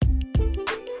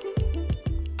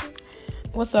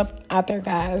What's up out there,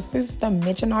 guys? This is the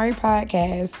Mitch and Ari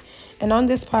podcast. And on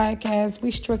this podcast, we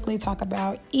strictly talk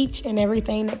about each and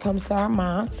everything that comes to our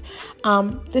minds.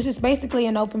 This is basically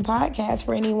an open podcast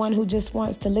for anyone who just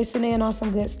wants to listen in on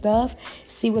some good stuff,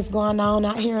 see what's going on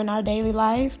out here in our daily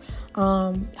life,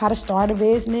 how to start a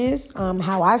business,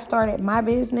 how I started my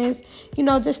business,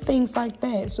 just things like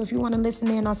that. So if you want to listen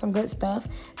in on some good stuff,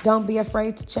 don't be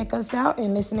afraid to check us out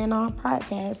and listen in on our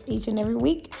podcast each and every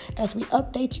week as we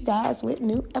update you guys with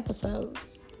new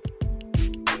episodes.